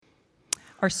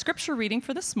Our scripture reading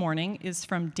for this morning is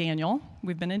from Daniel.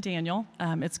 We've been in Daniel.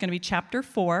 It's going to be chapter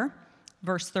 4,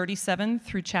 verse 37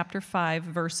 through chapter 5,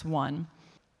 verse 1.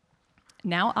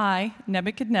 Now I,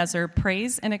 Nebuchadnezzar,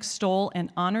 praise and extol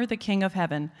and honor the King of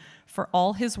heaven, for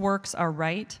all his works are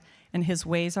right and his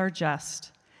ways are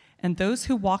just. And those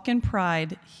who walk in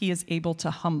pride he is able to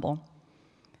humble.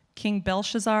 King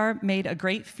Belshazzar made a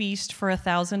great feast for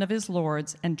 1,000 of his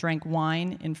lords and drank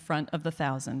wine in front of the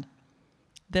 1,000.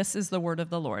 This is the word of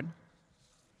the Lord.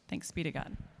 Thanks be to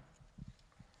God.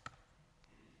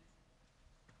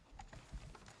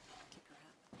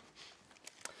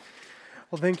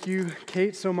 Well, thank you,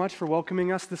 Kate, so much for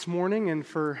welcoming us this morning and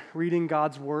for reading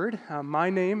God's Word. My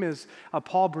name is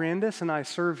Paul Brandis, and I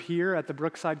serve here at the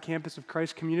Brookside campus of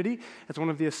Christ Community as one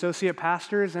of the associate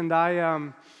pastors. And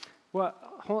hold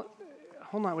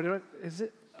on, is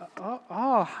it?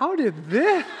 How did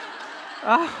this?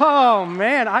 Oh,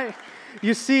 man,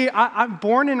 You see, I'm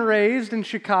born and raised in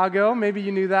Chicago. Maybe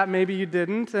you knew that, maybe you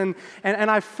didn't. And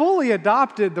I fully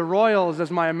adopted the Royals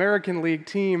as my American League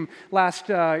team last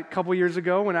couple years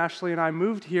ago when Ashley and I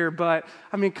moved here. But,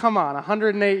 I mean, come on,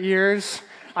 108 years.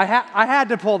 I had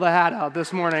to pull the hat out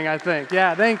this morning, I think.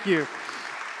 Yeah, thank you.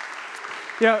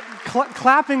 You know,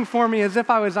 clapping for me as if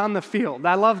I was on the field.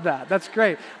 I love that. That's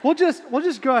great. We'll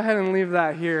just go ahead and leave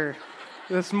that here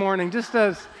this morning, just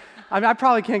as... I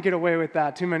probably can't get away with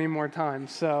that too many more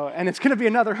times. And it's going to be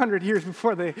another 100 years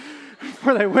before they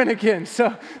win again.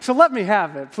 So let me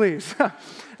have it, please.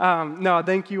 No,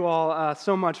 thank you all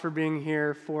so much for being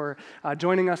here, for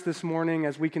joining us this morning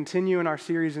as we continue in our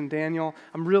series in Daniel.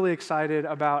 I'm really excited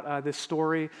about this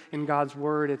story in God's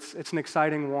Word. It's an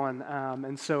exciting one.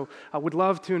 And so I would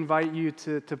love to invite you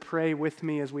to pray with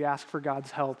me as we ask for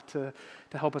God's help to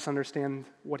help us understand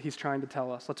what He's trying to tell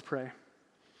us. Let's pray.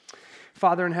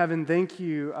 Father in heaven, thank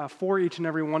you for each and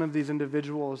every one of these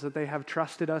individuals, that they have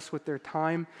trusted us with their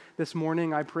time this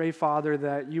morning. I pray, Father,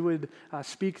 that you would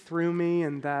speak through me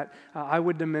and that I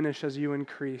would diminish as you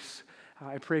increase.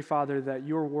 I pray, Father, that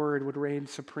your word would reign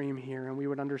supreme here and we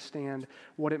would understand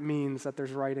what it means that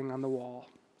there's writing on the wall.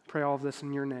 Pray all of this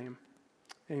in your name.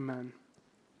 Amen.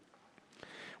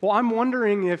 Well, I'm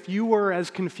wondering if you were as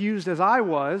confused as I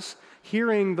was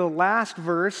hearing the last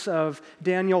verse of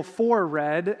Daniel 4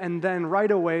 read, and then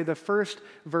right away the first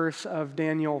verse of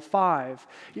Daniel 5.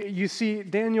 You see,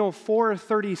 Daniel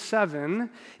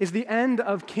 4:37 is the end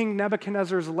of King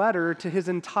Nebuchadnezzar's letter to his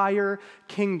entire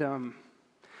kingdom.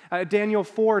 Daniel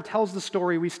 4 tells the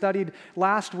story we studied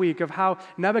last week of how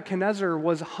Nebuchadnezzar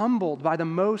was humbled by the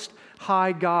Most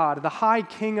High God, the High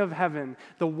King of heaven,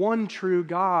 the one true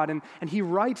God. And he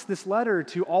writes this letter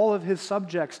to all of his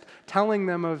subjects, telling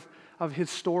them of his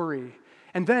story.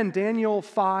 And then Daniel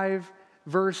 5,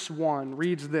 verse 1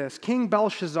 reads this: King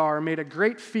Belshazzar made a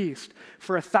great feast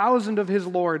for 1,000 of his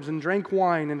lords and drank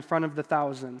wine in front of the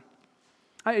 1,000.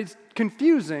 It's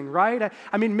confusing, right?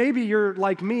 I mean, maybe you're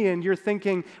like me and you're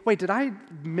thinking, wait, did I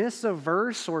miss a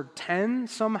verse or 10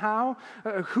 somehow?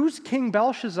 Who's King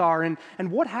Belshazzar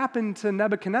and what happened to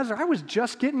Nebuchadnezzar? I was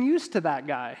just getting used to that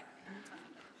guy.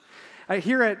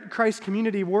 Here at Christ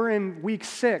Community, we're in week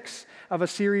 6 of a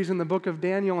series in the book of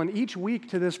Daniel, and each week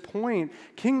to this point,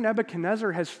 King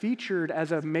Nebuchadnezzar has featured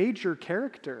as a major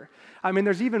character. I mean,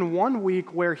 there's even one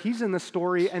week where he's in the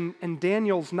story and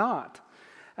Daniel's not.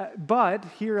 But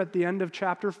here at the end of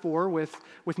chapter 4,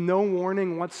 with no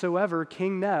warning whatsoever,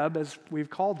 King Neb, as we've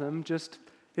called him, just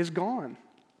is gone.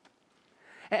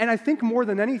 And I think more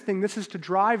than anything, this is to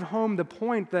drive home the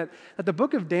point that the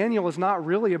book of Daniel is not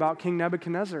really about King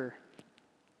Nebuchadnezzar.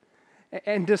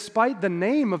 And despite the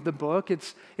name of the book,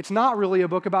 it's not really a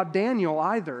book about Daniel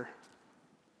either.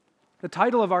 The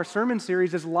title of our sermon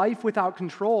series is Life Without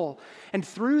Control. And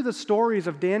through the stories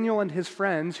of Daniel and his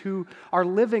friends who are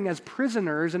living as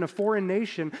prisoners in a foreign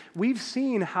nation, we've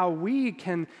seen how we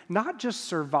can not just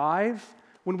survive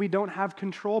when we don't have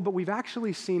control, but we've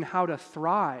actually seen how to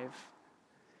thrive.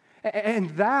 And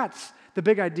that's the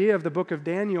big idea of the book of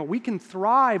Daniel. We can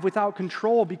thrive without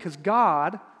control because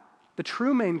God, the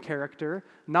true main character,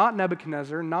 not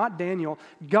Nebuchadnezzar, not Daniel,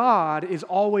 God is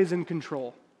always in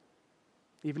control,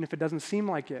 even if it doesn't seem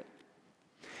like it.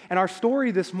 And our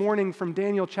story this morning from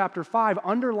Daniel chapter 5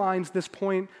 underlines this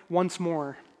point once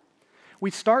more.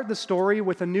 We start the story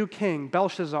with a new king,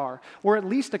 Belshazzar. We're at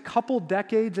least a couple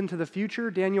decades into the future.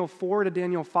 Daniel 4 to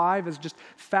Daniel 5 has just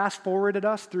fast-forwarded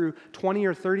us through 20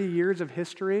 or 30 years of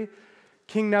history.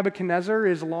 King Nebuchadnezzar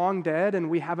is long dead, and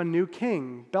we have a new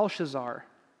king, Belshazzar.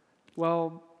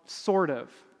 Well, sort of.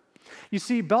 You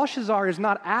see, Belshazzar is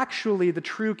not actually the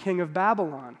true king of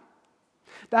Babylon.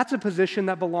 That's a position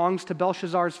that belongs to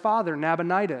Belshazzar's father,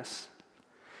 Nabonidus.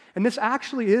 And this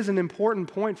actually is an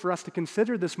important point for us to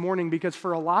consider this morning because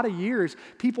for a lot of years,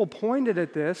 people pointed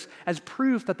at this as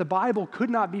proof that the Bible could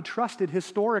not be trusted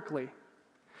historically.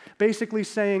 Basically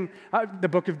saying, the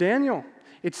book of Daniel,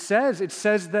 it says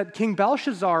that King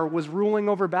Belshazzar was ruling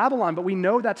over Babylon, but we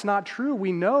know that's not true.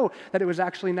 We know that it was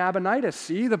actually Nabonidus.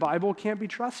 See, the Bible can't be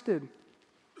trusted.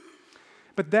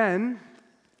 But then,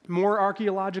 more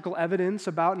archaeological evidence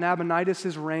about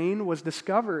Nabonidus' reign was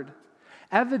discovered.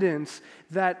 Evidence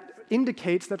that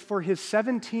indicates that for his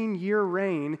 17-year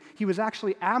reign, he was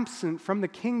actually absent from the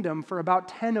kingdom for about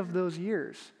 10 of those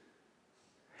years.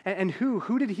 And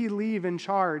who did he leave in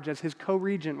charge as his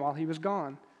co-regent while he was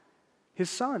gone? His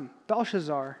son,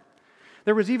 Belshazzar.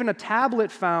 There was even a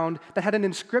tablet found that had an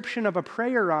inscription of a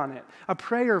prayer on it, a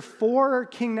prayer for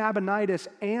King Nabonidus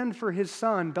and for his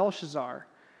son, Belshazzar.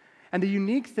 And the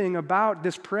unique thing about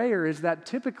this prayer is that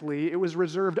typically it was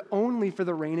reserved only for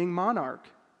the reigning monarch,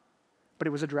 but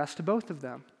it was addressed to both of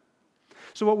them.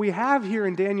 So what we have here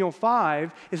in Daniel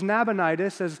 5 is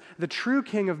Nabonidus as the true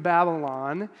king of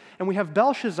Babylon, and we have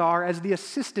Belshazzar as the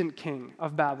assistant king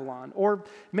of Babylon, or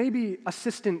maybe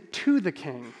assistant to the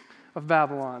king of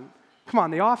Babylon. Come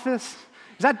on, The Office?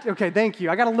 Is that, okay, thank you.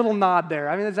 I got a little nod there.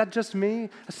 I mean, is that just me?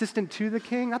 Assistant to the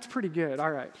king? That's pretty good.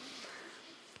 All right.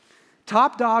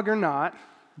 Top dog or not,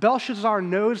 Belshazzar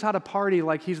knows how to party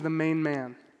like he's the main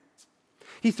man.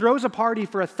 He throws a party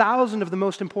for 1,000 of the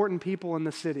most important people in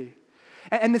the city.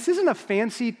 And this isn't a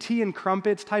fancy tea and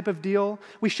crumpets type of deal.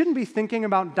 We shouldn't be thinking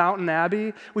about Downton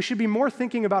Abbey. We should be more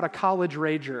thinking about a college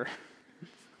rager.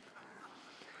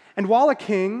 And while a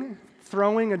king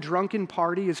throwing a drunken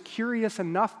party is curious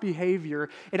enough behavior,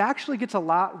 it actually gets a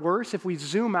lot worse if we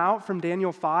zoom out from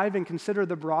Daniel 5 and consider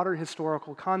the broader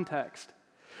historical context.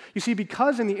 You see,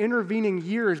 because in the intervening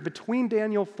years between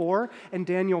Daniel 4 and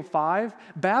Daniel 5,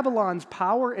 Babylon's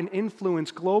power and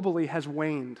influence globally has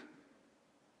waned.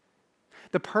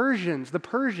 The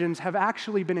Persians have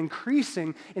actually been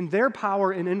increasing in their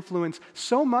power and influence,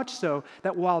 so much so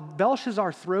that while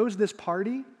Belshazzar throws this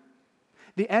party,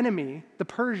 the enemy, the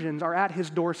Persians, are at his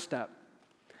doorstep.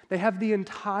 They have the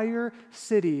entire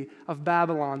city of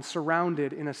Babylon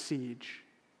surrounded in a siege.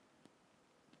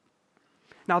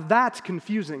 Now that's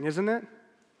confusing, isn't it?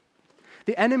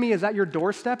 The enemy is at your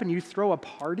doorstep and you throw a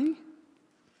party?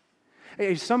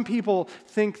 Some people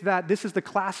think that this is the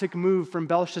classic move from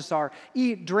Belshazzar.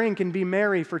 Eat, drink, and be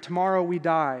merry, for tomorrow we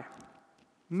die.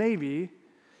 Maybe.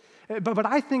 But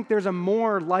I think there's a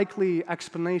more likely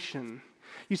explanation.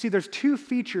 You see, there's two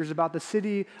features about the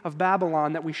city of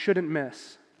Babylon that we shouldn't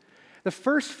miss. The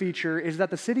first feature is that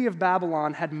the city of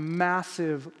Babylon had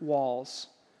massive walls.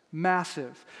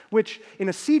 Massive, which in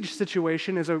a siege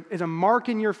situation is a mark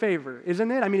in your favor, isn't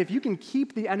it? I mean, if you can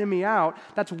keep the enemy out,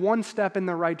 that's one step in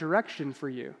the right direction for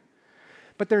you.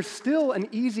 But there's still an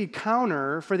easy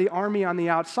counter for the army on the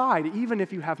outside, even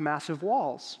if you have massive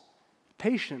walls.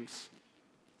 Patience.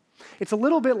 It's a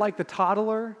little bit like the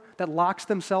toddler that locks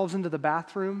themselves into the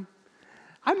bathroom.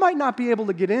 I might not be able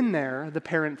to get in there, the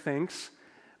parent thinks,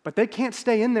 but they can't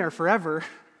stay in there forever.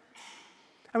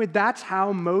 I mean, that's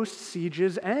how most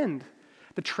sieges end.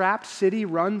 The trapped city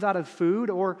runs out of food,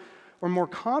 or more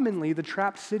commonly, the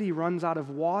trapped city runs out of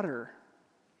water.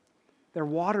 Their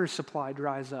water supply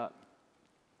dries up.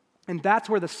 And that's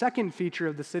where the second feature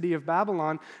of the city of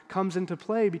Babylon comes into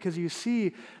play, because you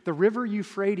see, the river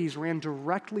Euphrates ran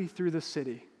directly through the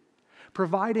city,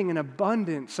 providing an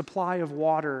abundant supply of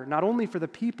water, not only for the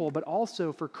people, but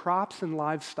also for crops and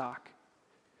livestock.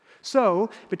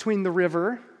 So, between the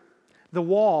river, the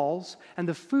walls, and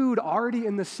the food already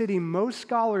in the city, most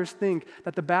scholars think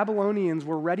that the Babylonians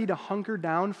were ready to hunker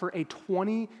down for a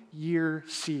 20-year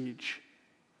siege.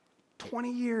 20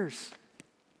 years.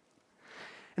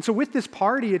 And so with this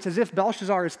party, it's as if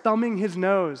Belshazzar is thumbing his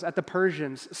nose at the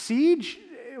Persians. Siege?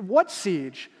 What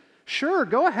siege? Sure,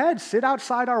 go ahead, sit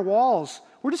outside our walls.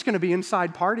 We're just going to be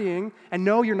inside partying, and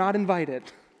no, you're not invited.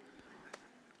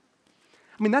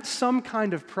 I mean, that's some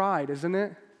kind of pride, isn't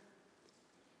it?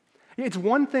 It's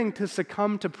one thing to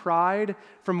succumb to pride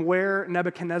from where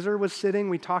Nebuchadnezzar was sitting.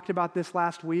 We talked about this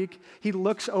last week. He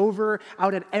looks over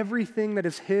out at everything that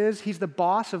is his. He's the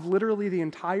boss of literally the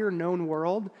entire known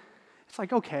world. It's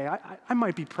like, okay, I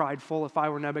might be prideful if I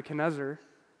were Nebuchadnezzar.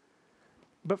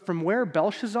 But from where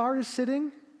Belshazzar is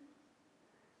sitting,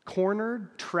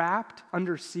 cornered, trapped,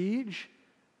 under siege,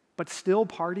 but still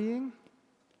partying,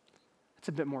 it's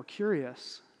a bit more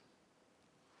curious.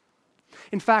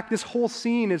 In fact, this whole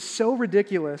scene is so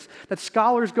ridiculous that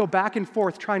scholars go back and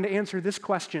forth trying to answer this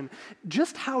question: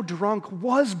 just how drunk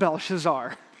was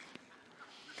Belshazzar?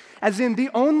 as in the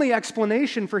only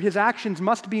explanation for his actions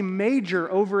must be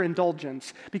major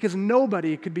overindulgence, because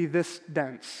nobody could be this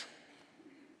dense.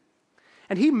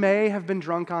 And he may have been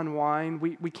drunk on wine.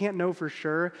 We can't know for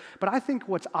sure. But I think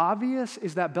what's obvious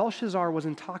is that Belshazzar was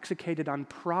intoxicated on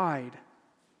pride.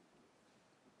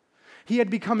 He had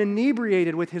become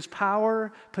inebriated with his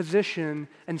power, position,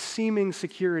 and seeming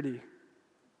security.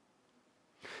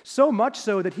 So much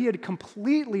so that he had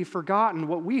completely forgotten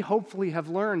what we hopefully have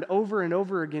learned over and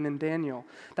over again in Daniel,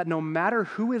 that no matter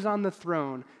who is on the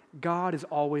throne, God is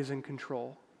always in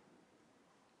control.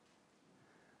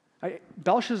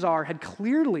 Belshazzar had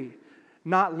clearly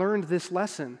not learned this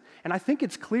lesson, and I think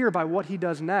it's clear by what he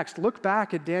does next. Look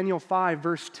back at Daniel 5,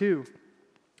 verse 2.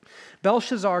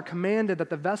 Belshazzar commanded that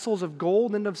the vessels of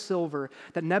gold and of silver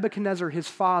that Nebuchadnezzar his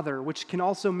father, which can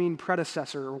also mean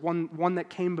predecessor, or one that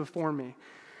came before me.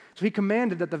 So he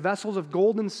commanded that the vessels of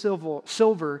gold and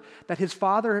silver that his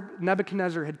father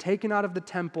Nebuchadnezzar had taken out of the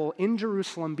temple in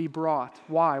Jerusalem be brought.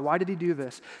 Why? Why did he do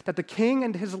this? That the king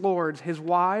and his lords, his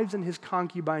wives and his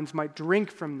concubines might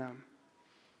drink from them.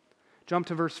 Jump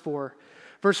to verse 4.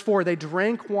 Verse 4, they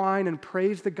drank wine and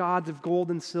praised the gods of gold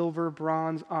and silver,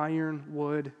 bronze, iron,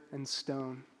 wood, and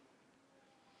stone.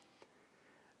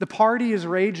 The party is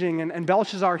raging, and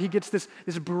Belshazzar, he gets this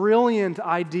brilliant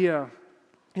idea.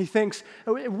 He thinks,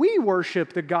 we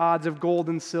worship the gods of gold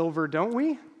and silver, don't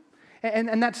we?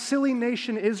 And that silly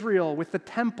nation Israel with the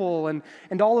temple and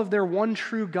all of their one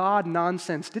true God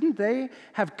nonsense, didn't they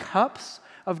have cups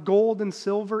of gold and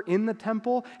silver in the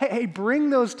temple? Hey, bring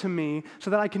those to me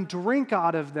so that I can drink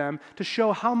out of them to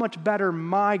show how much better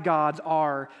my gods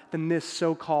are than this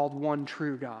so-called one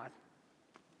true God.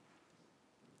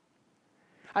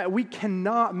 We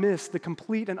cannot miss the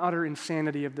complete and utter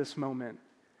insanity of this moment.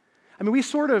 I mean, we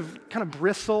sort of kind of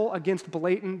bristle against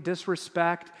blatant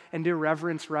disrespect and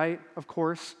irreverence, right? Of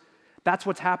course. That's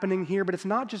what's happening here, but it's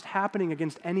not just happening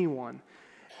against anyone.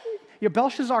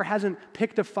 Belshazzar hasn't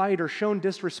picked a fight or shown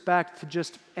disrespect to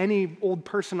just any old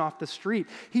person off the street.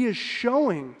 He is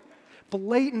showing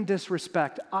blatant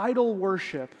disrespect, idol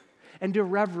worship, and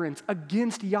irreverence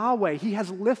against Yahweh. He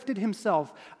has lifted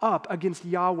himself up against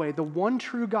Yahweh, the one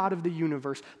true God of the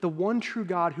universe, the one true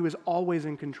God who is always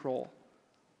in control.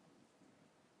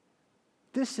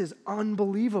 This is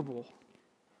unbelievable.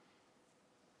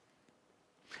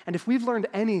 And if we've learned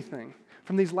anything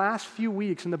from these last few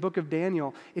weeks in the book of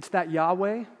Daniel, it's that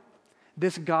Yahweh,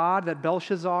 this God that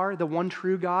Belshazzar, the one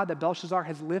true God that Belshazzar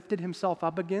has lifted himself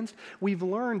up against, we've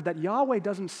learned that Yahweh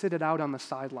doesn't sit it out on the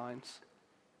sidelines.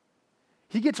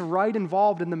 He gets right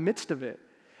involved in the midst of it.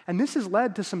 And this has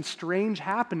led to some strange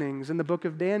happenings in the book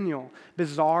of Daniel,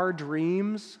 bizarre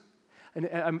dreams,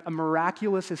 a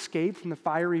miraculous escape from the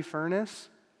fiery furnace.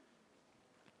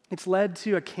 It's led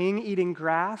to a king eating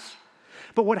grass.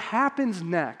 But what happens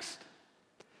next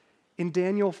in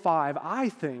Daniel 5, I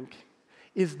think,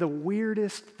 is the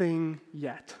weirdest thing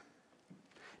yet.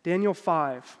 Daniel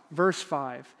 5, verse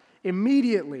 5.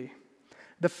 Immediately,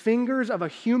 the fingers of a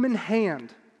human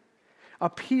hand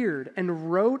appeared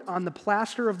and wrote on the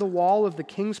plaster of the wall of the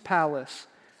king's palace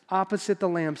opposite the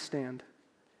lampstand.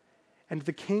 And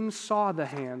the king saw the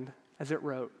hand as it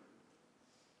wrote.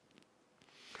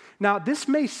 Now, this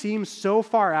may seem so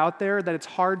far out there that it's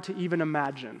hard to even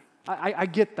imagine. I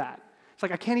get that. It's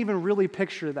like I can't even really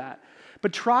picture that.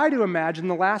 But try to imagine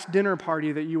the last dinner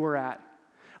party that you were at.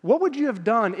 What would you have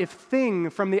done if Thing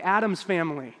from the Addams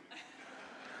Family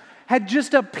had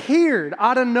just appeared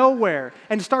out of nowhere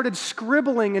and started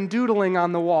scribbling and doodling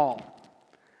on the wall?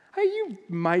 Hey, you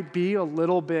might be a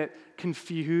little bit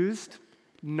confused,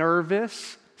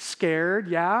 nervous, scared,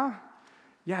 yeah?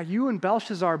 Yeah, you and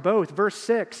Belshazzar both. Verse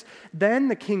 6, then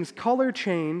the king's color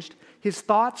changed, his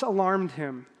thoughts alarmed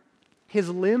him. His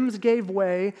limbs gave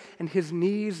way, and his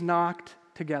knees knocked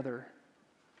together.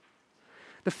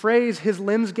 The phrase, his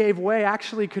limbs gave way,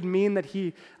 actually could mean that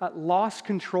he lost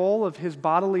control of his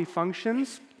bodily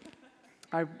functions.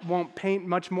 I won't paint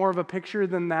much more of a picture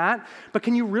than that, but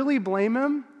can you really blame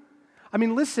him? I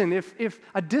mean, listen, if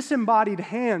a disembodied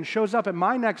hand shows up at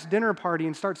my next dinner party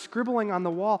and starts scribbling on the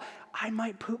wall, I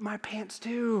might poop my pants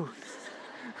too.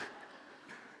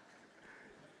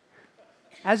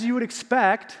 As you would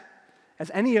expect,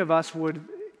 as any of us would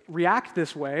react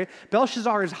this way,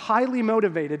 Belshazzar is highly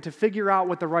motivated to figure out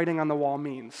what the writing on the wall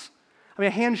means. I mean,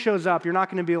 a hand shows up, you're not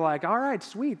going to be like, all right,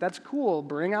 sweet, that's cool,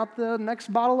 bring out the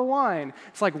next bottle of wine.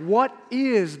 It's like, what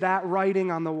is that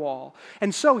writing on the wall?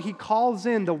 And so he calls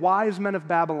in the wise men of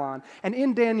Babylon. And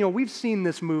in Daniel, we've seen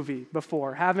this movie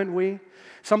before, haven't we?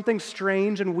 Something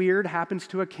strange and weird happens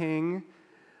to a king.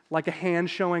 like a hand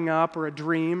showing up or a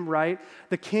dream, right?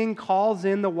 The king calls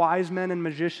in the wise men and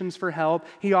magicians for help.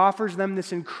 He offers them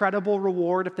this incredible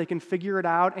reward if they can figure it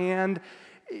out, and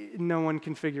no one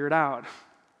can figure it out.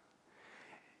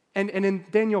 And in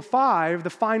Daniel 5, the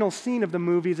final scene of the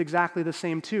movie is exactly the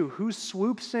same too. Who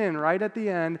swoops in right at the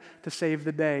end to save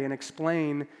the day and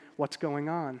explain what's going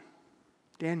on?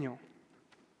 Daniel.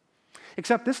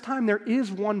 Except this time there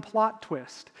is one plot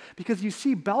twist, because you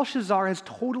see Belshazzar has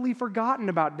totally forgotten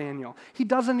about Daniel. He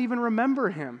doesn't even remember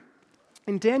him.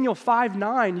 In Daniel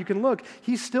 5:9, you can look,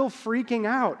 he's still freaking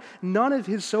out. None of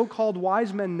his so-called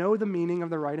wise men know the meaning of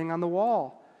the writing on the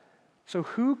wall. So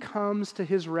who comes to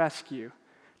his rescue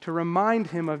to remind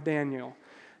him of Daniel?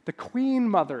 The queen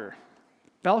mother,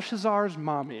 Belshazzar's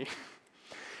mommy.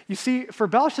 You see, for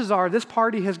Belshazzar, this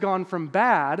party has gone from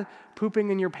bad, pooping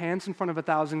in your pants in front of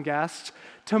 1,000 guests,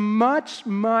 to much,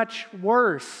 much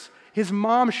worse, his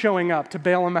mom showing up to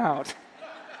bail him out.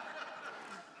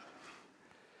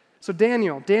 So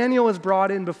Daniel is brought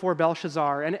in before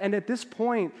Belshazzar, and at this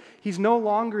point, he's no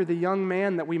longer the young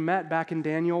man that we met back in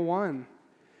Daniel 1.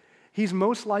 He's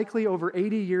most likely over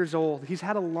 80 years old. He's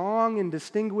had a long and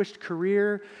distinguished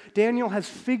career. Daniel has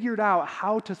figured out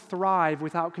how to thrive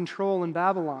without control in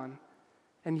Babylon.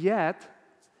 And yet,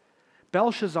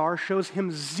 Belshazzar shows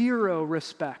him zero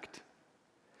respect.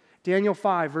 Daniel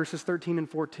 5, verses 13 and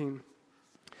 14.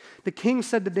 The king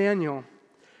said to Daniel,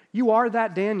 "You are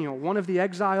that Daniel, one of the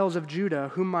exiles of Judah,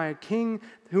 whom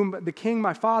the king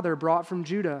my father brought from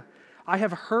Judah. I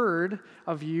have heard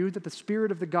of you that the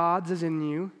spirit of the gods is in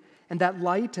you, and that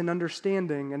light and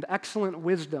understanding and excellent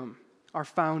wisdom are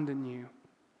found in you."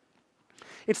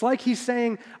 It's like he's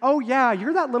saying, oh yeah,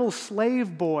 you're that little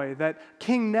slave boy that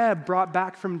King Neb brought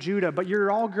back from Judah, but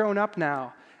you're all grown up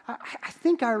now. I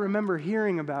think I remember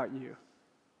hearing about you.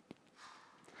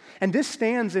 And this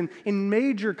stands in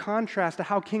major contrast to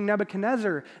how King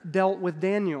Nebuchadnezzar dealt with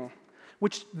Daniel,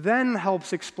 which then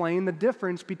helps explain the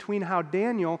difference between how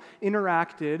Daniel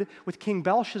interacted with King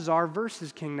Belshazzar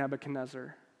versus King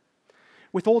Nebuchadnezzar.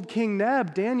 With old King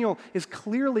Neb, Daniel is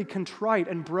clearly contrite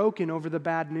and broken over the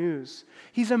bad news.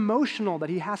 He's emotional that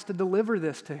he has to deliver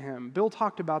this to him. Bill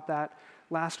talked about that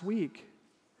last week.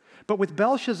 But with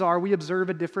Belshazzar, we observe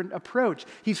a different approach.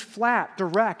 He's flat,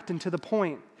 direct, and to the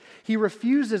point. He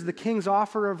refuses the king's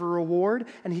offer of a reward,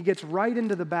 and he gets right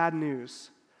into the bad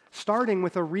news, starting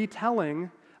with a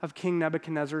retelling of King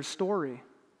Nebuchadnezzar's story.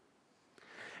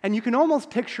 And you can almost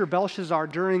picture Belshazzar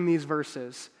during these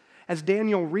verses as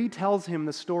Daniel retells him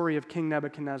the story of King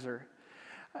Nebuchadnezzar.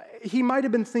 He might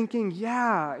have been thinking,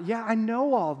 yeah, I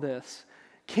know all this.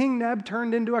 King Neb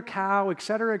turned into a cow,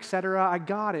 etc., I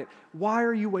got it. Why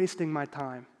are you wasting my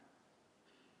time?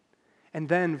 And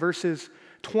then verses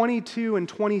 22 and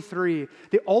 23,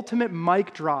 the ultimate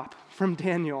mic drop from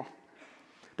Daniel,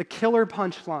 the killer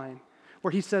punchline,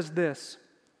 where he says this,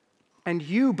 "And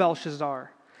you,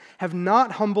 Belshazzar, have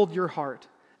not humbled your heart,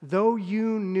 though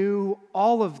you knew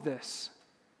all of this,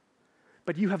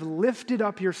 but you have lifted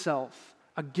up yourself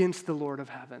against the Lord of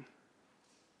heaven."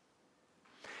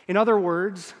 In other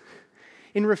words,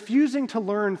 in refusing to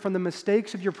learn from the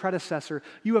mistakes of your predecessor,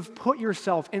 you have put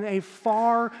yourself in a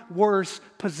far worse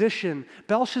position.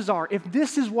 Belshazzar, if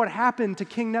this is what happened to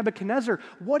King Nebuchadnezzar,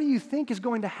 what do you think is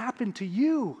going to happen to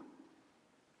you?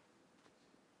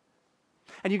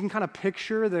 And you can kind of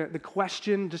picture the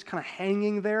question just kind of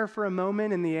hanging there for a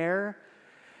moment in the air.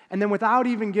 And then without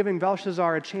even giving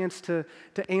Belshazzar a chance to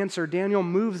answer, Daniel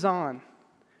moves on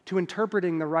to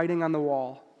interpreting the writing on the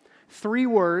wall. 3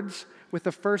 words with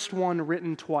the first one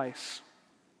written twice.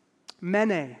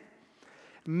 Mene.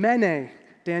 Mene,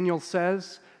 Daniel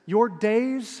says, your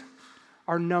days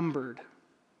are numbered.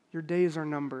 Your days are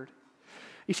numbered.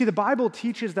 You see, the Bible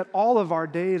teaches that all of our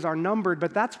days are numbered,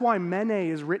 but that's why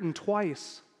Mene is written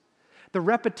twice. The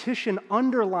repetition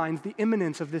underlines the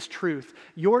imminence of this truth.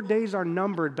 Your days are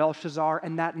numbered, Belshazzar,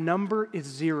 and that number is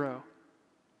 0.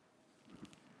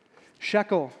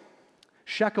 Shekel,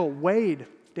 weighed,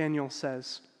 Daniel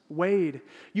says. Weighed.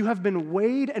 You have been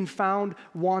weighed and found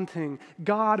wanting.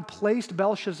 God placed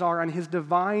Belshazzar on his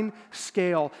divine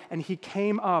scale, and he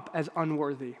came up as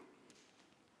unworthy.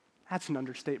 That's an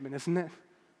understatement, isn't it?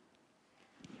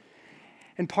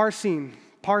 And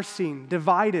Parsin,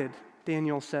 divided,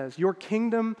 Daniel says. Your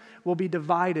kingdom will be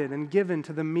divided and given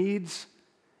to the Medes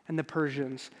and the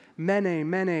Persians.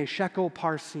 Mene, shekel,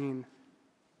 Parsin.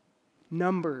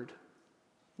 Numbered,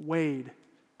 weighed,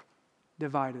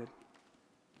 divided.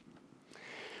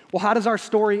 Well, how does our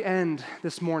story end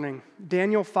this morning?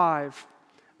 Daniel 5,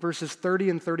 verses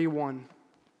 30 and 31.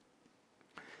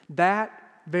 That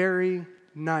very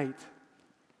night,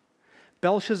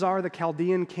 Belshazzar the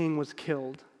Chaldean king was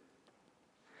killed,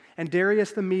 and Darius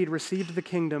the Mede received the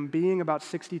kingdom, being about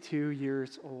 62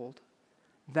 years old.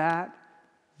 That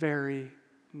very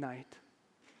night.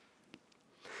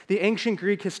 The ancient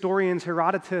Greek historians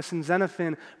Herodotus and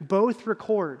Xenophon both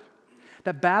record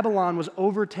that Babylon was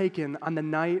overtaken on the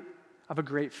night of a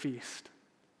great feast.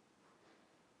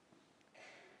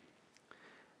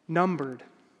 Numbered,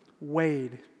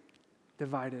 weighed,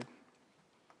 divided.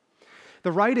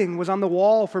 The writing was on the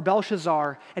wall for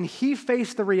Belshazzar, and he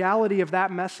faced the reality of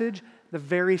that message the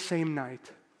very same night.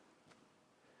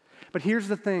 But here's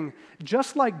the thing,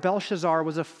 just like Belshazzar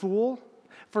was a fool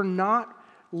for not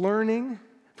learning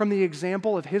from the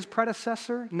example of his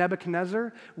predecessor,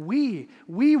 Nebuchadnezzar, we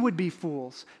would be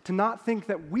fools to not think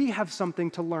that we have something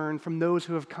to learn from those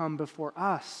who have come before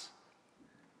us.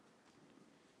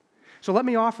 So let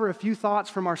me offer a few thoughts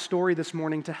from our story this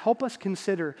morning to help us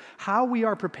consider how we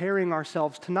are preparing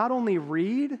ourselves to not only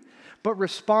read, but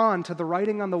respond to the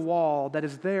writing on the wall that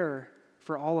is there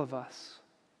for all of us.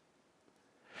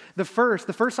 The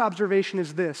first observation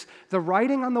is this: the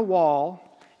writing on the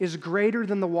wall is greater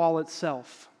than the wall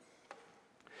itself.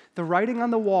 The writing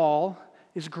on the wall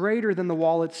is greater than the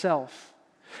wall itself.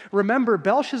 Remember,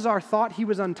 Belshazzar thought he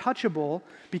was untouchable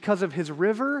because of his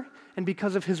river and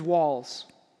because of his walls.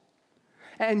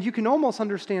 And you can almost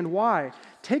understand why.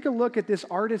 Take a look at this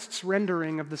artist's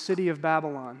rendering of the city of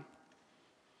Babylon.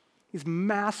 These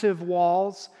massive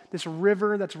walls, this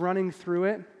river that's running through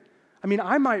it. I mean,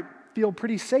 I might feel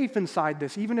pretty safe inside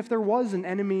this, even if there was an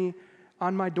enemy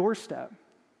on my doorstep.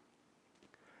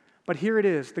 But here it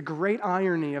is, the great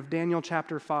irony of Daniel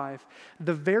chapter 5.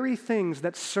 The very things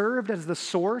that served as the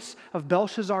source of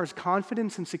Belshazzar's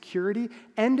confidence and security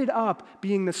ended up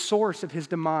being the source of his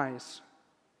demise.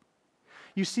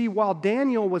 You see, while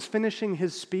Daniel was finishing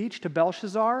his speech to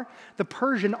Belshazzar, the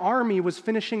Persian army was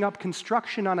finishing up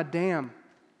construction on a dam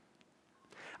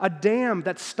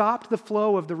that stopped the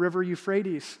flow of the river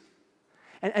Euphrates.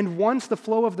 And once the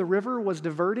flow of the river was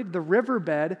diverted, the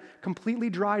riverbed completely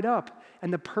dried up,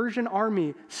 and the Persian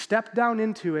army stepped down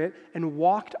into it and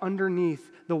walked underneath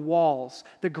the walls,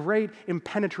 the great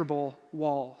impenetrable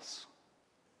walls.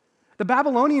 The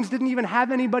Babylonians didn't even have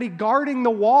anybody guarding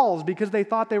the walls because they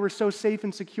thought they were so safe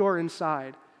and secure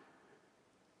inside.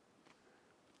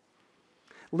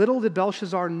 Little did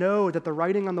Belshazzar know that the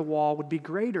writing on the wall would be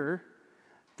greater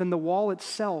than the wall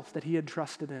itself that he had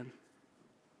trusted in.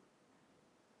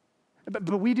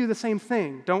 But we do the same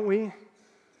thing, don't we?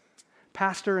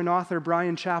 Pastor and author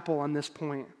Brian Chappell on this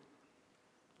point.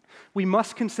 We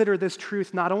must consider this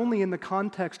truth not only in the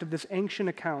context of this ancient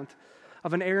account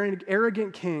of an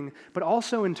arrogant king, but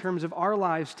also in terms of our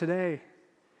lives today.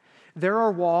 There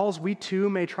are walls we too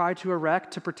may try to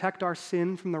erect to protect our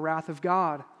sin from the wrath of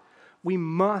God. We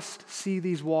must see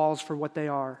these walls for what they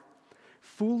are: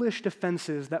 foolish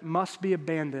defenses that must be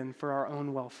abandoned for our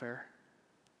own welfare.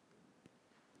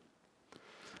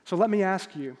 So let me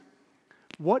ask you,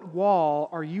 what wall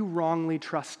are you wrongly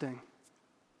trusting?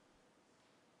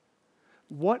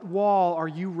 What wall are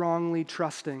you wrongly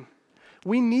trusting?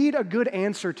 We need a good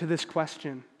answer to this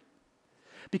question,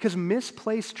 because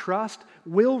misplaced trust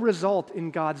will result in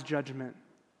God's judgment.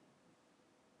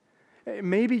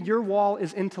 Maybe your wall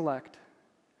is intellect.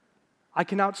 I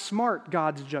can outsmart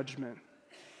God's judgment.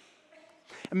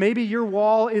 Maybe your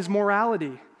wall is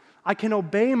morality. I can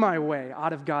obey my way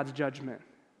out of God's judgment.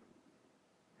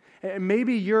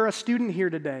 Maybe you're a student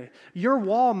here today. Your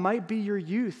wall might be your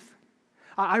youth.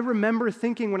 I remember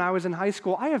thinking when I was in high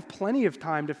school, I have plenty of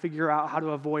time to figure out how to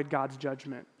avoid God's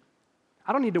judgment.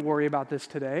 I don't need to worry about this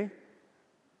today.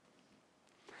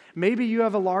 Maybe you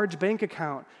have a large bank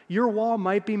account. Your wall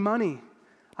might be money.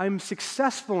 I'm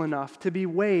successful enough to be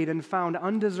weighed and found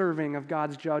undeserving of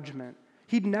God's judgment.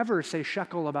 He'd never say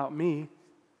shekel about me.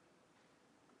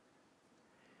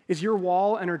 Is your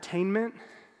wall entertainment?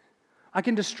 I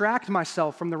can distract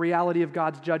myself from the reality of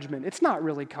God's judgment. It's not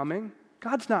really coming.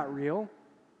 God's not real.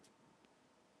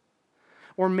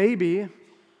 Or maybe,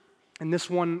 and this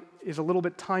one is a little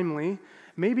bit timely,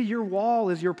 maybe your wall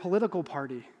is your political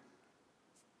party.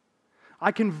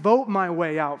 I can vote my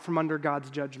way out from under God's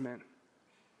judgment.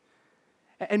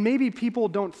 And maybe people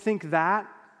don't think that,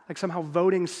 like somehow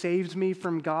voting saves me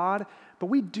from God, but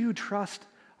we do trust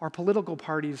our political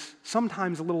parties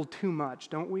sometimes a little too much,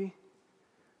 don't we?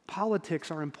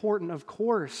 Politics are important, of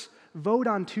course. Vote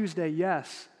on Tuesday,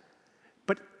 yes.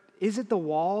 But is it the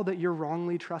wall that you're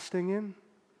wrongly trusting in?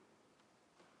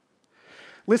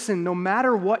 Listen, no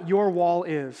matter what your wall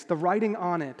is, the writing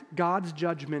on it, God's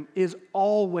judgment is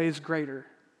always greater.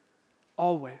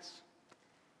 Always.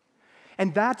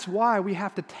 And that's why we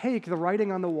have to take the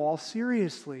writing on the wall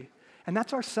seriously And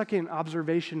that's our second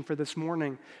observation for this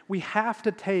morning. We have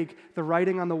to take the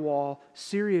writing on the wall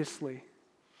seriously.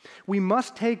 We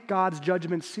must take God's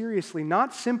judgment seriously,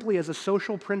 not simply as a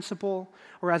social principle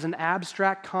or as an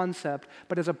abstract concept,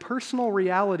 but as a personal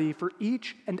reality for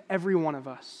each and every one of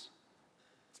us.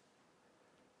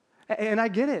 And I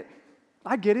get it.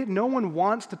 I get it. No one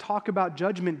wants to talk about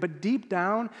judgment, but deep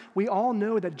down, we all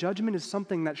know that judgment is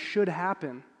something that should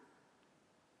happen.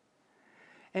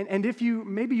 And if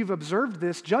maybe you've observed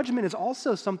this, judgment is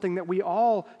also something that we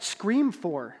all scream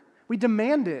for. We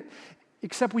demand it,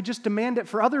 except we just demand it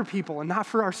for other people and not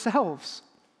for ourselves.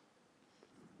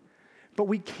 But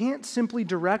we can't simply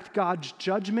direct God's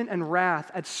judgment and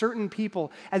wrath at certain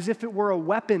people as if it were a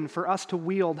weapon for us to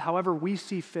wield however we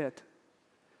see fit.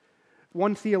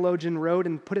 One theologian wrote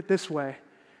and put it this way: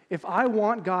 if I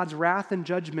want God's wrath and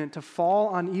judgment to fall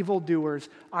on evildoers,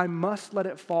 I must let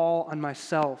it fall on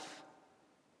myself.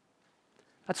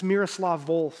 That's Miroslav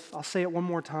Volf. I'll say it one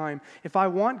more time. If I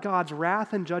want God's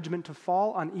wrath and judgment to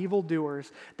fall on evildoers,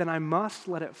 then I must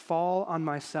let it fall on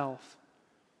myself.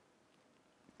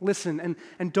 Listen,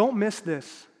 and don't miss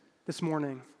this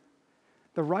morning.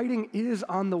 The writing is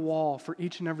on the wall for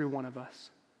each and every one of us.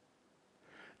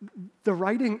 The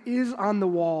writing is on the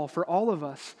wall for all of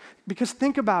us. Because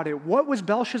think about it. What was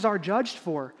Belshazzar judged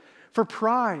for? For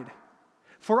pride,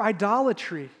 for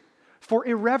idolatry, for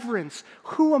irreverence.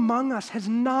 Who among us has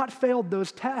not failed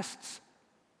those tests?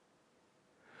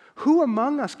 Who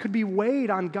among us could be weighed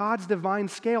on God's divine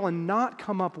scale and not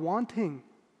come up wanting?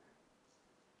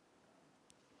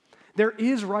 There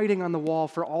is writing on the wall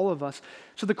for all of us.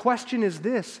 So the question is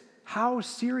this: how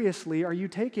seriously are you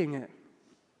taking it?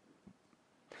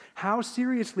 How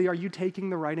seriously are you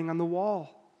taking the writing on the wall?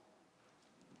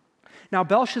 Now,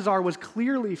 Belshazzar was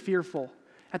clearly fearful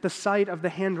at the sight of the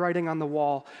handwriting on the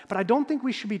wall, but I don't think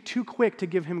we should be too quick to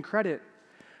give him credit,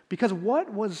 because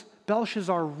what was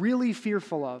Belshazzar really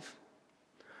fearful of?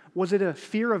 Was it a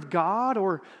fear of God,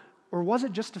 or was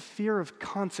it just a fear of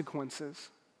consequences?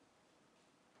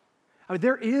 I mean,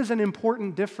 there is an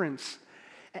important difference,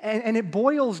 and it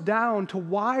boils down to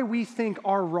why we think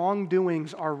our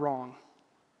wrongdoings are wrong.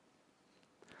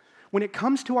 When it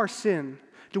comes to our sin,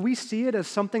 do we see it as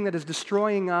something that is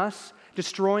destroying us,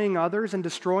 destroying others, and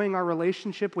destroying our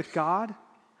relationship with God?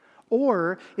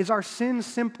 Or is our sin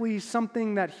simply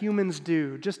something that humans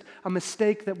do, just a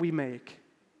mistake that we make?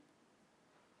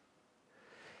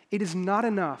 It is not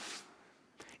enough.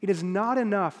 It is not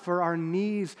enough for our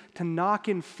knees to knock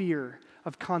in fear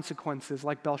of consequences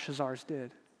like Belshazzar's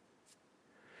did.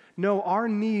 No, our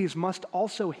knees must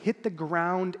also hit the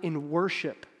ground in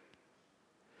worship.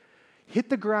 Hit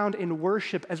the ground in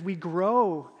worship as we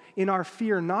grow in our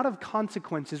fear, not of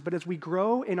consequences, but as we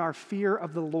grow in our fear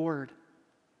of the Lord.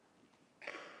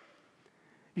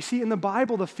 You see, in the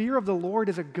Bible, the fear of the Lord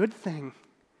is a good thing.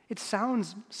 It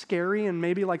sounds scary and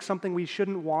maybe like something we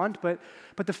shouldn't want, but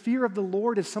the fear of the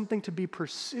Lord is something to be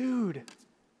pursued.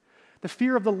 The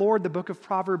fear of the Lord, the book of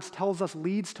Proverbs tells us,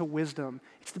 leads to wisdom.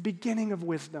 It's the beginning of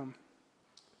wisdom.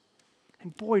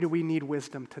 And boy, do we need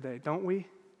wisdom today, don't we?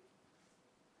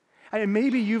 And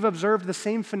maybe you've observed the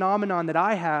same phenomenon that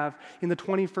I have in the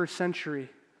 21st century.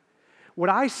 What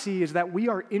I see is that we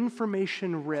are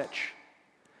information rich.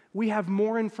 We have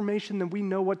more information than we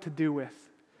know what to do with.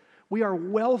 We are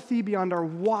wealthy beyond our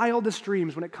wildest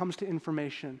dreams when it comes to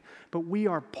information, but we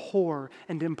are poor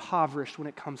and impoverished when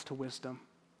it comes to wisdom.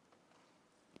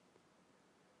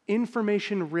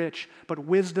 Information rich, but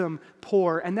wisdom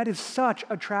poor. And that is such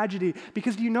a tragedy,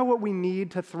 because do you know what we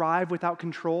need to thrive without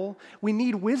control? We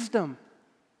need wisdom.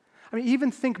 I mean,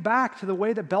 even think back to the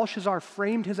way that Belshazzar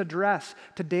framed his address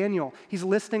to Daniel. He's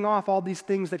listing off all these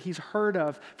things that he's heard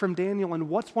of from Daniel, and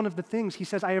what's one of the things? He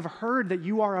says, I have heard that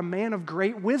you are a man of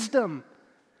great wisdom.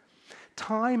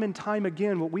 Time and time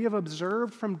again, what we have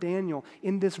observed from Daniel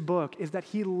in this book is that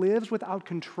he lives without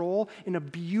control in a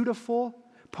beautiful,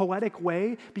 poetic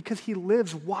way because he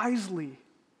lives wisely.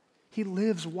 He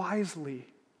lives wisely.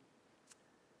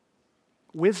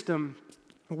 Wisdom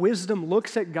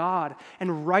looks at God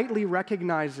and rightly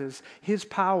recognizes His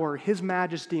power, His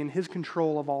majesty, and His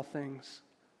control of all things.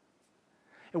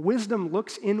 And wisdom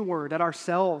looks inward at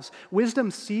ourselves.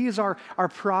 Wisdom sees our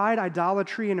pride,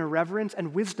 idolatry, and irreverence,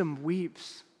 and wisdom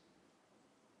weeps.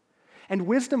 And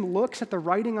wisdom looks at the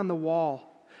writing on the wall.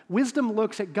 Wisdom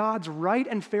looks at God's right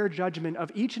and fair judgment of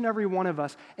each and every one of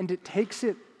us, and it takes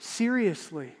it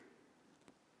seriously.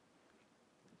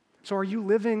 So are you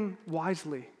living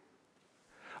wisely?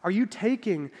 Are you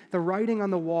taking the writing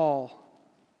on the wall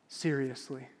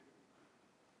seriously?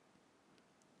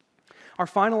 Our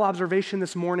final observation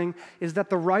this morning is that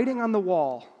the writing on the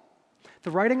wall,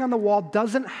 The writing on the wall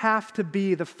doesn't have to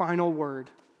be the final word.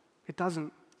 It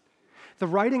doesn't. The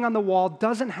writing on the wall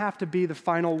doesn't have to be the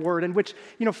final word, in which,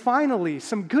 finally,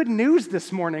 some good news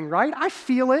this morning, right? I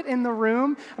feel it in the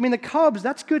room. I mean, the Cubs,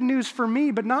 that's good news for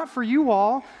me, but not for you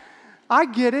all. I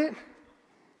get it.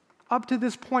 Up to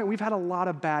this point, we've had a lot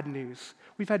of bad news.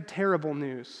 We've had terrible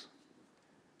news.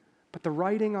 But the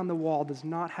writing on the wall does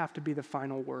not have to be the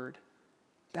final word.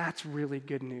 That's really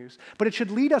good news. But it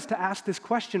should lead us to ask this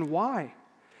question, why?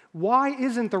 Why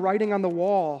isn't the writing on the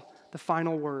wall the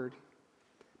final word?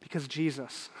 Because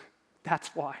Jesus.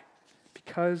 That's why.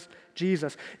 Because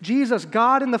Jesus. Jesus,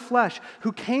 God in the flesh,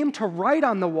 who came to write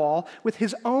on the wall with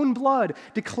his own blood,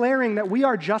 declaring that we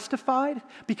are justified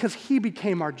because he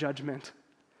became our judgment.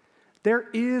 There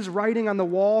is writing on the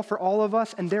wall for all of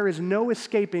us, and there is no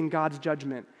escaping God's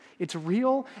judgment. It's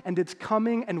real, and it's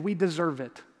coming, and we deserve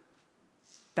it.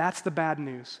 That's the bad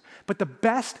news. But the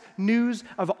best news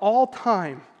of all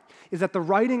time is that the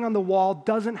writing on the wall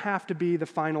doesn't have to be the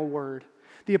final word.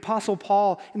 The Apostle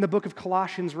Paul in the book of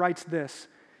Colossians writes this,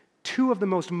 two of the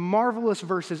most marvelous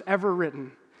verses ever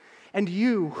written. And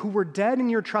you, who were dead in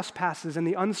your trespasses and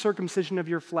the uncircumcision of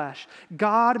your flesh,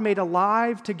 God made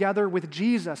alive together with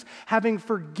Jesus, having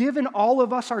forgiven all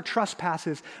of us our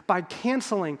trespasses by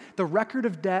canceling the record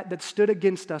of debt that stood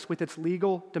against us with its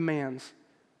legal demands.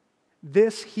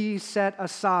 This he set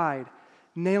aside,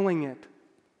 nailing it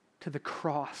to the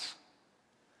cross.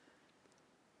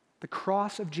 The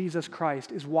cross of Jesus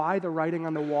Christ is why the writing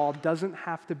on the wall doesn't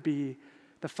have to be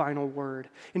the final word.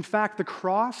 In fact, the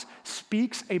cross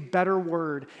speaks a better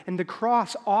word, and the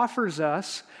cross offers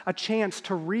us a chance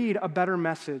to read a better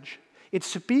message. It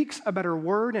speaks a better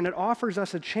word, and it offers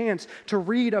us a chance to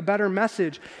read a better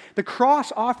message. The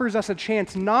cross offers us a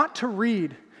chance not to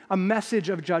read a message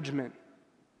of judgment.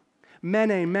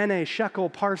 Mene, shekel,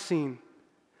 parsin,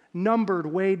 numbered,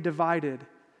 weighed, divided.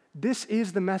 This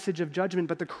is the message of judgment,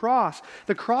 but the cross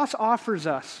offers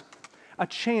us a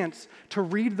chance to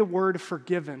read the word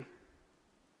forgiven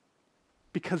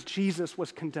because Jesus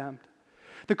was condemned.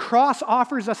 The cross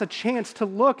offers us a chance to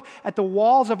look at the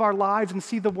walls of our lives and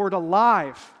see the word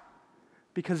alive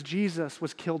because Jesus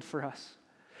was killed for us.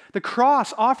 The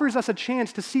cross offers us a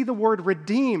chance to see the word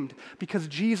redeemed because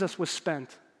Jesus was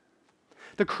spent.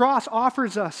 The cross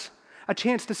offers us a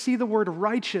chance to see the word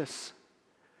righteous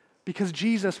because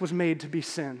Jesus was made to be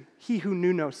sin. He who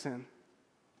knew no sin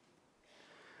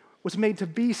was made to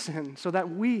be sin so that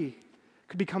we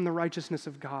could become the righteousness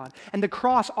of God. And the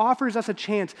cross offers us a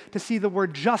chance to see the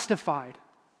word justified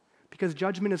because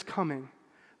judgment is coming,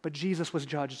 but Jesus was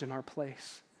judged in our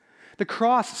place. The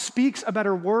cross speaks a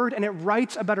better word and it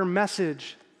writes a better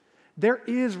message. There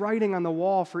is writing on the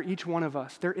wall for each one of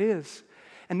us. There is.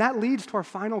 And that leads to our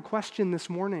final question this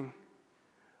morning.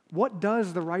 What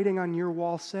does the writing on your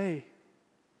wall say?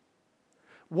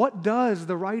 What does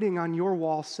the writing on your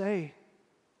wall say?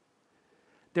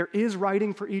 There is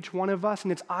writing for each one of us,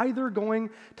 and it's either going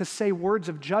to say words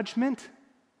of judgment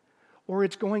or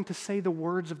it's going to say the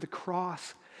words of the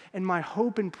cross. And my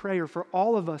hope and prayer for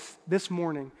all of us this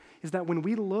morning is that when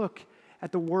we look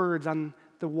at the words on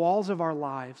the walls of our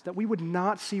lives, that we would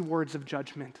not see words of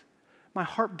judgment. My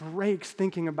heart breaks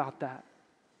thinking about that.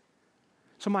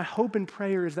 So my hope and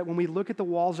prayer is that when we look at the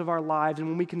walls of our lives and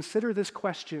when we consider this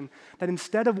question, that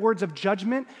instead of words of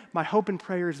judgment, my hope and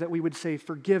prayer is that we would say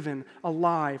forgiven,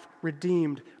 alive,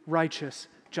 redeemed, righteous,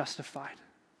 justified.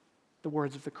 The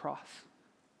words of the cross.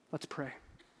 Let's pray.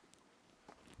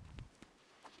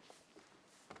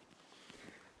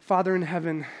 Father in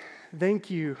heaven, thank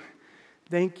you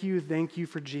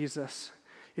for Jesus.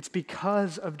 It's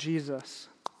because of Jesus.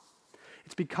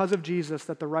 It's because of Jesus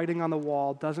that the writing on the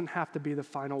wall doesn't have to be the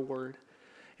final word.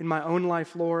 In my own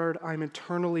life, Lord, I'm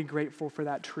eternally grateful for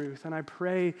that truth. And I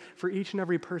pray for each and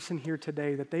every person here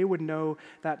today that they would know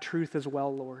that truth as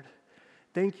well, Lord.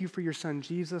 Thank you for your son,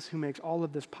 Jesus, who makes all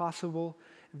of this possible.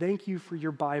 Thank you for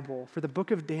your Bible, for the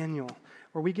book of Daniel,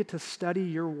 where we get to study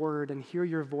your word and hear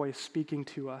your voice speaking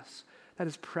to us. That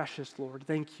is precious, Lord.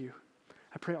 Thank you.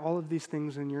 I pray all of these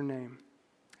things in your name.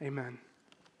 Amen.